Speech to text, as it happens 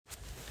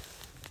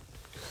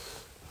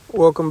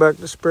Welcome back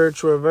to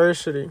Spiritual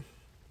Adversity.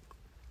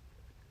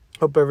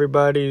 Hope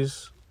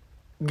everybody's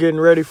getting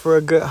ready for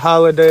a good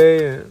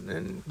holiday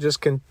and just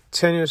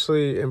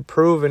continuously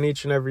improving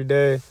each and every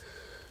day.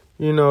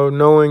 You know,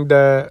 knowing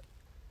that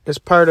it's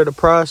part of the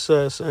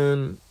process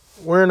and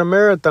we're in a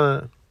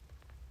marathon.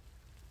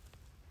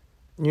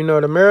 You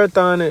know, the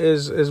marathon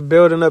is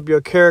building up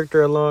your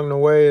character along the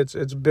way.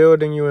 It's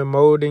building you and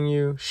molding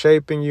you,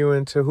 shaping you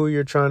into who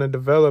you're trying to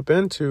develop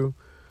into.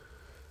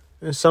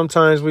 And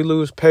sometimes we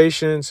lose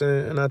patience,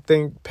 and I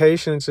think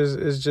patience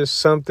is just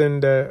something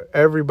that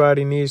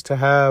everybody needs to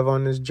have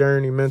on this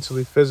journey,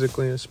 mentally,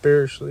 physically, and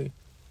spiritually.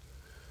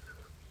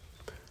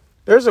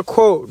 There's a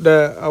quote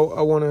that I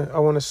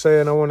wanna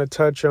say and I want to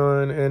touch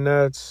on, and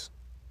that's,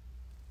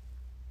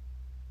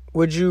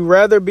 would you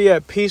rather be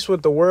at peace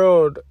with the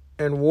world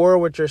and war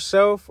with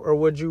yourself, or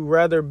would you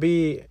rather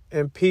be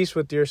in peace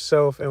with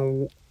yourself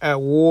and at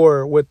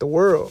war with the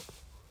world?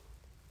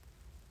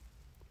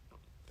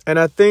 And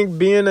I think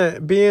being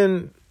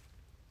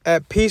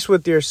at peace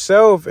with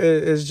yourself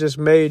is just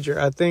major.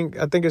 I think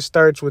it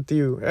starts with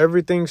you.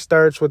 Everything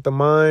starts with the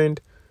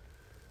mind.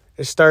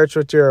 It starts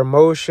with your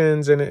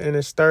emotions, and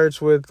it starts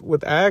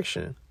with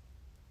action.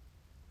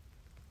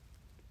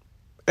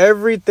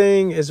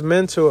 Everything is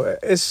mental.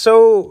 It's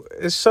so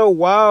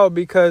wild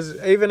because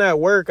even at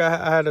work,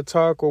 I had a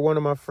talk with one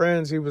of my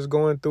friends. He was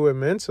going through it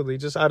mentally,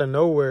 just out of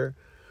nowhere,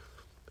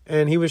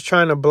 and he was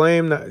trying to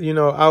blame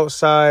the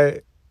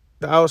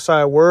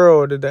outside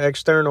world, the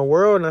external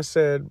world.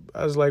 And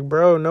I was like,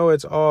 bro, no,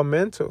 it's all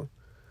mental.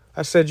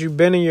 I said, you've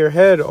been in your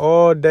head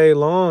all day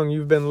long.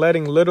 You've been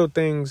letting little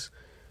things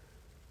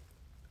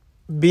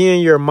be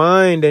in your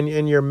mind,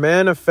 and you're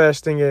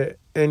manifesting it,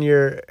 and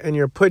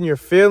you're putting your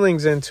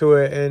feelings into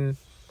it. And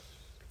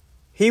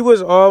he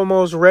was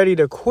almost ready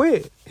to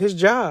quit his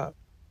job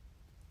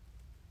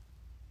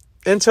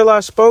until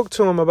I spoke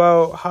to him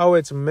about how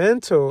it's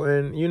mental.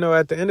 And,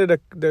 at the end of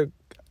the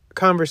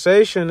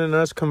conversation and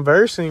us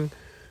conversing,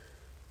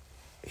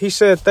 he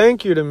said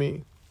thank you to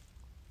me.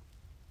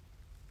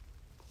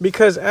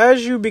 Because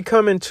as you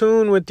become in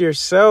tune with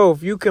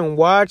yourself, you can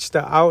watch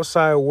the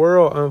outside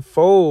world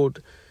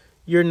unfold.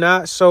 You're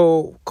not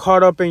so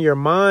caught up in your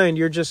mind.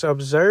 You're just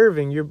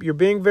observing. You're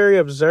being very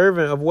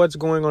observant of what's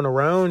going on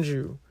around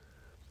you.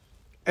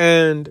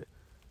 And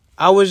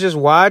I was just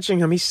watching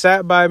him. He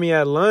sat by me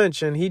at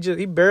lunch, and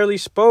he barely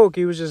spoke.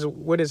 He was just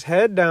with his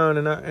head down,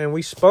 and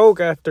we spoke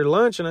after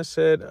lunch. And I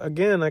said,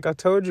 again, like I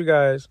told you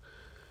guys,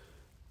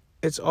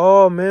 it's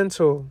all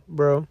mental,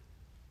 bro.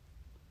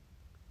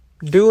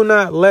 Do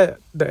not let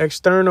the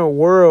external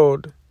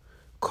world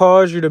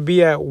cause you to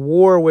be at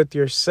war with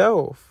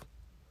yourself.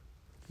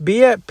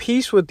 Be at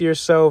peace with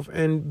yourself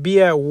and be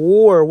at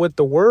war with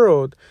the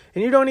world.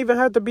 And you don't even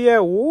have to be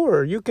at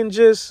war. You can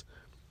just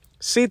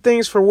see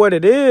things for what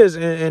it is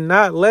and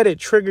not let it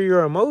trigger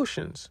your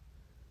emotions.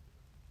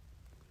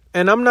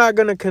 And I'm not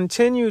going to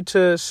continue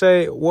to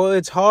say, well,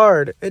 it's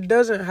hard. It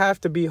doesn't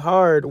have to be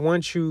hard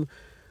once you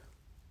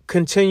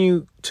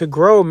continue to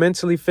grow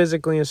mentally,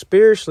 physically, and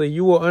spiritually.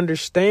 You will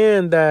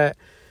understand that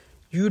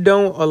you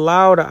don't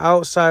allow the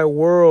outside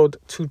world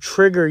to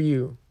trigger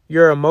you,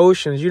 your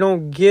emotions. You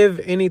don't give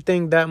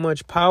anything that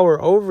much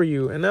power over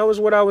you. And that was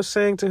what I was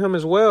saying to him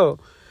as well.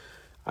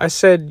 I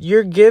said,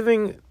 you're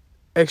giving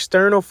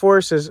external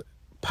forces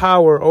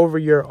power over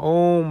your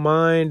own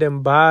mind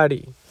and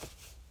body.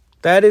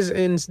 That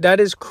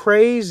is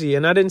crazy.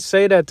 And I didn't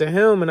say that to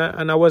him,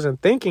 and I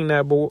wasn't thinking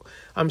that, but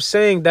I'm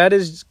saying that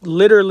is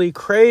literally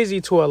crazy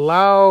to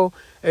allow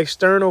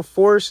external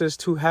forces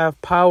to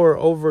have power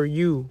over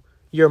you,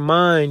 your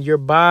mind, your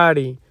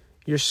body,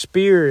 your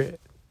spirit.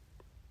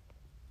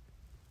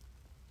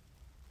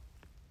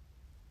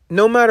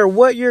 No matter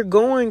what you're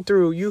going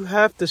through, you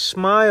have to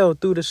smile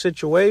through the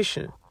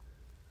situation.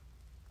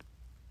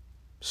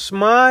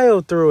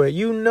 Smile through it.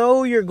 You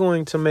know you're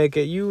going to make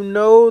it. You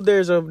know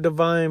there's a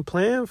divine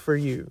plan for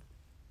you.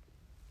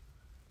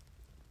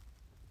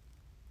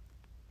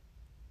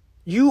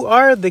 You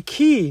are the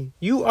key.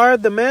 You are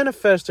the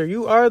manifester.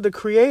 You are the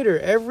creator.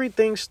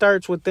 Everything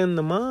starts within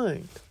the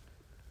mind.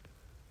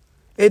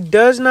 It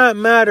does not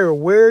matter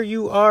where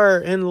you are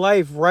in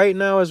life right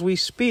now as we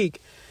speak.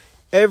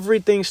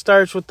 Everything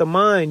starts with the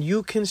mind.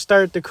 You can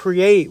start to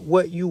create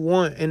what you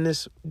want in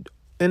this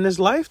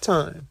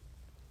lifetime.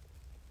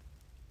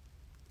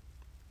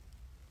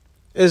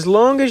 As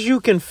long as you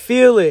can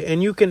feel it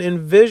and you can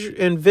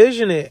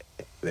envision it,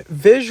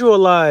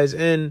 visualize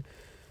and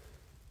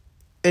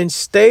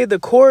stay the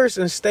course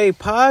and stay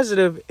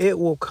positive, it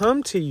will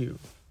come to you.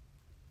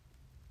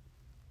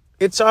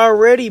 It's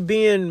already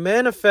being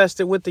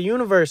manifested with the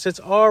universe.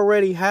 It's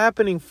already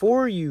happening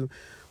for you.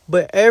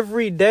 But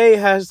every day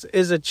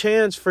is a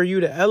chance for you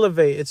to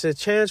elevate. It's a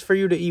chance for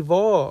you to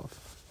evolve.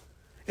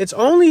 It's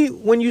only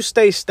when you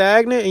stay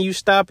stagnant and you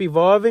stop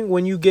evolving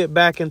when you get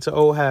back into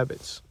old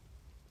habits.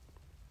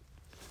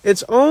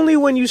 It's only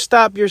when you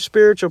stop your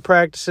spiritual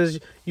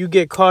practices you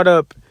get caught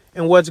up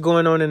in what's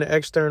going on in the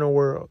external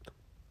world.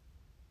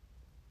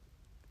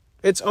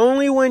 It's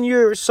only when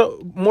you're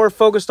so more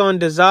focused on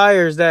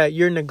desires that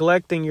you're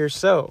neglecting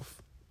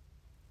yourself.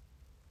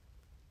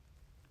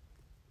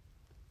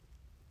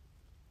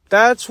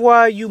 That's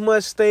why you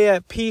must stay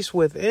at peace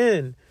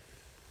within.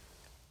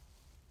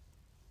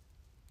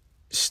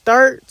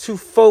 Start to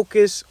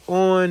focus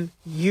on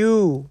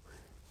you.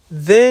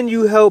 Then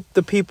you help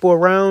the people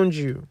around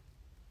you.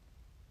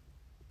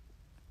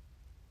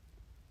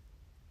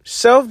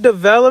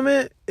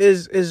 Self-development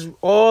is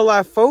all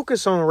I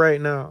focus on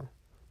right now.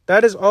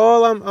 That is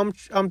all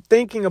I'm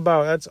thinking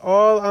about. That's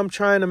all I'm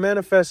trying to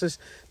manifest, is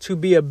to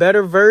be a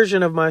better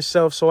version of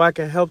myself so I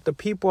can help the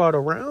people out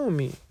around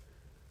me.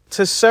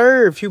 To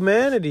serve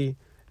humanity,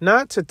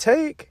 not to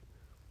take.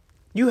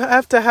 You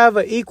have to have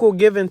an equal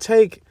give and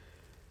take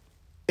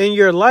in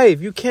your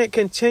life. You can't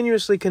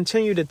continuously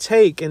continue to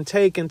take and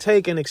take and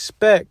take and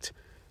expect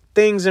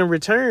things in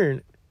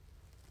return.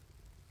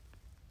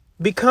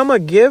 Become a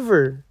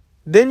giver.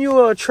 Then you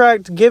will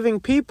attract giving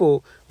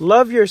people.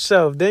 Love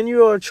yourself. Then you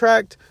will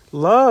attract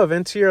love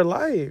into your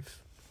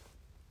life.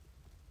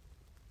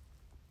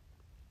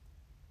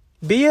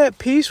 Be at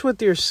peace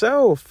with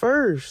yourself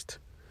first.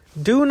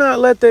 Do not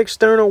let the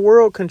external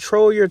world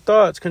control your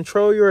thoughts,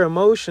 control your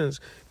emotions,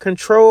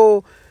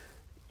 control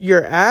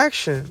your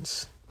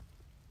actions.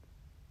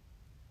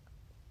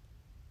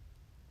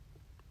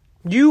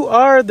 You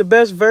are the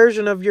best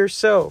version of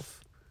yourself.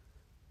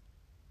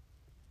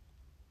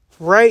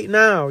 Right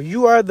now,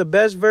 you are the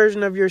best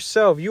version of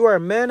yourself. You are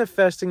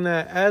manifesting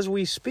that as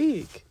we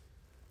speak.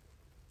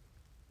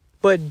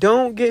 But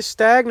don't get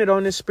stagnant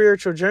on this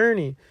spiritual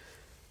journey.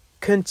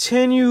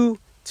 Continue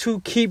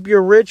to keep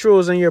your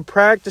rituals and your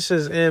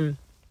practices and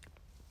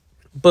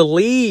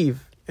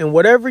believe in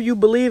whatever you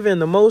believe in,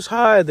 the Most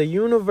High, the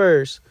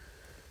universe.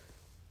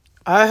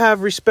 I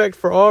have respect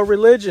for all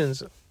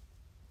religions.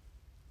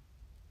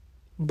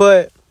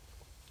 But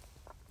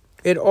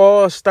it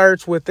all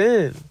starts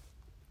within.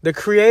 The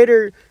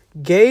Creator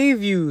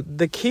gave you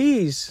the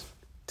keys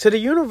to the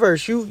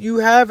universe. You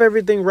have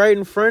everything right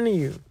in front of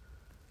you.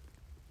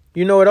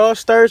 You know, it all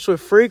starts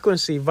with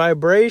frequency,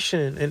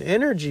 vibration, and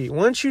energy.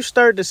 Once you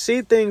start to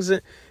see things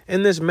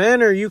in this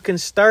manner, you can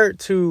start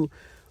to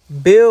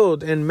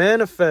build and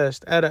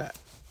manifest at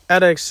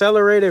an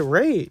accelerated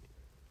rate.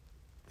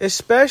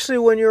 Especially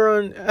when you're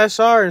on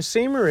SR and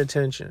semen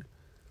retention.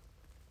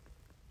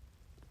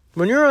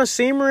 When you're on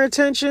semen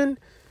retention,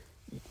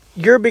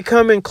 you're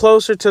becoming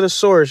closer to the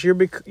source. You're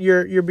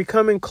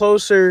becoming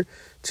closer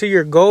to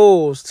your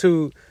goals,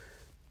 to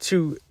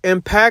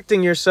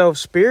impacting yourself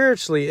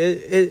spiritually.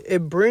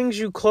 It brings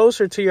you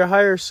closer to your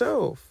higher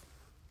self.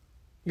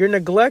 You're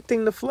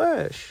neglecting the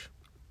flesh.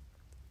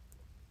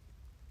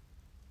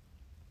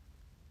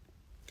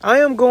 I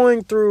am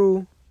going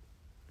through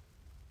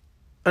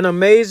an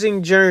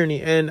amazing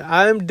journey, and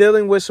I'm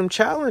dealing with some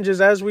challenges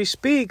as we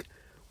speak,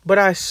 but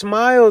I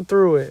smile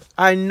through it.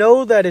 I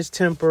know that it's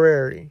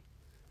temporary.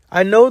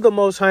 I know the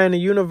Most High in the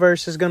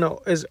universe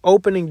is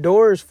opening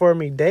doors for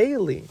me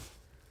daily.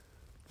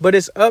 But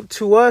it's up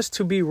to us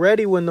to be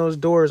ready when those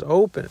doors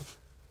open.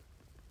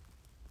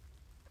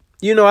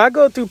 You know, I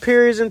go through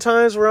periods and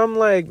times where I'm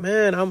like,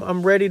 man,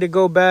 I'm ready to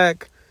go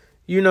back,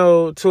 you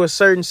know, to a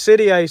certain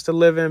city I used to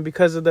live in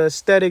because of the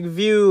aesthetic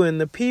view and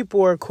the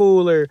people are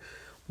cooler.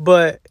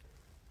 But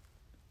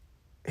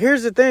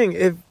here's the thing.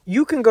 If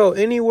you can go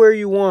anywhere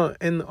you want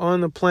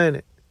on the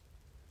planet,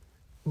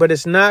 but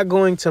it's not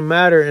going to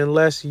matter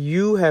unless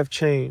you have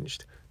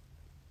changed.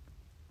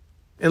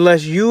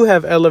 Unless you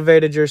have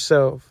elevated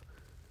yourself.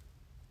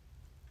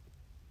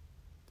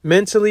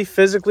 Mentally,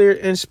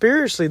 physically, and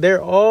spiritually.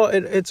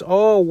 It's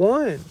all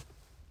one.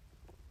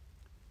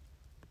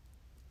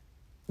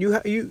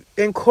 You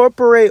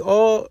incorporate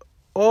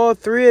all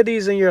three of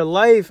these in your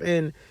life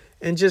and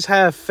just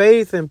have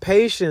faith and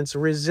patience,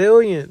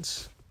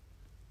 resilience.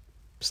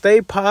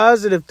 Stay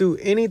positive through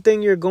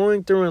anything you're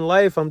going through in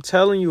life. I'm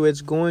telling you,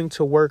 it's going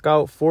to work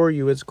out for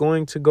you. It's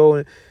going to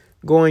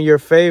go in your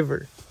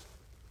favor.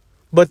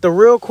 But the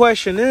real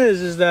question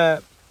is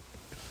that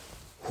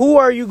who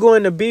are you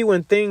going to be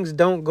when things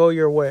don't go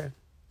your way?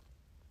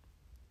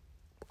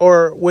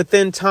 Or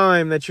within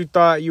time that you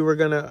thought you were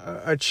going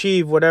to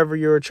achieve whatever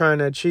you were trying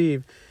to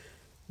achieve.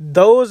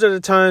 Those are the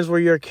times where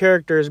your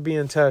character is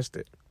being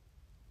tested.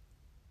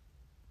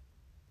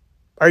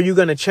 Are you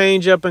going to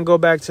change up and go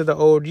back to the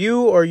old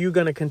you? Or are you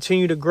going to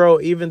continue to grow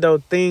even though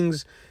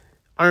things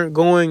aren't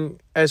going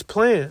as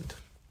planned?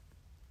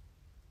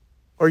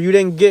 Or you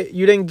didn't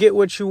get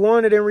what you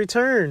wanted in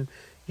return?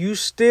 You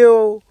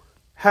still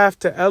have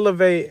to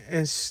elevate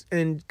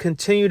and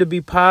continue to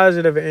be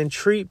positive and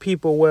treat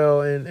people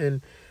well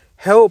and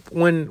help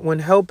when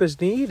help is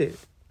needed.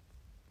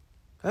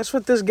 That's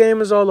what this game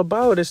is all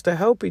about. It's to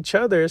help each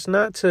other. It's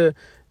not to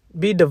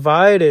be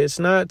divided. It's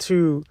not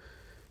to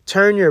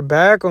turn your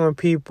back on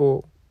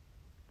people.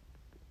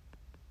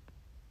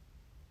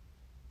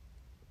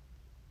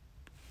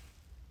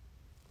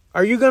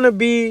 Are you going to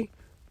be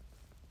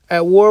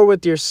at war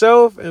with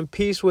yourself and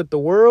peace with the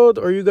world?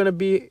 Or are you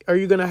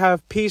going to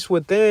have peace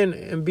within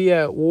and be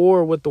at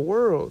war with the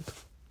world?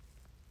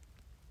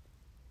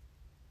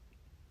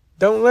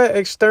 Don't let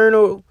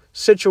external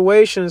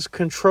situations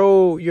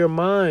control your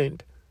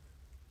mind.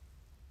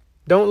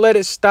 Don't let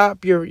it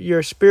stop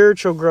your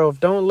spiritual growth.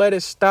 Don't let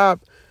it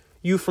stop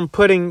you from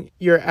putting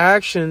your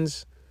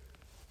actions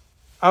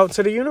out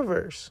to the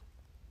universe.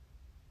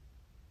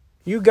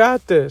 You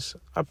got this.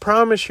 I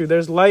promise you,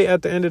 there's light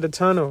at the end of the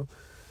tunnel.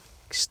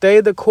 Stay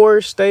the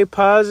course, stay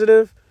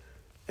positive,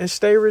 and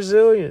stay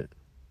resilient.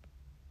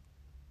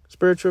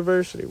 Spiritual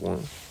Adversity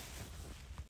 1.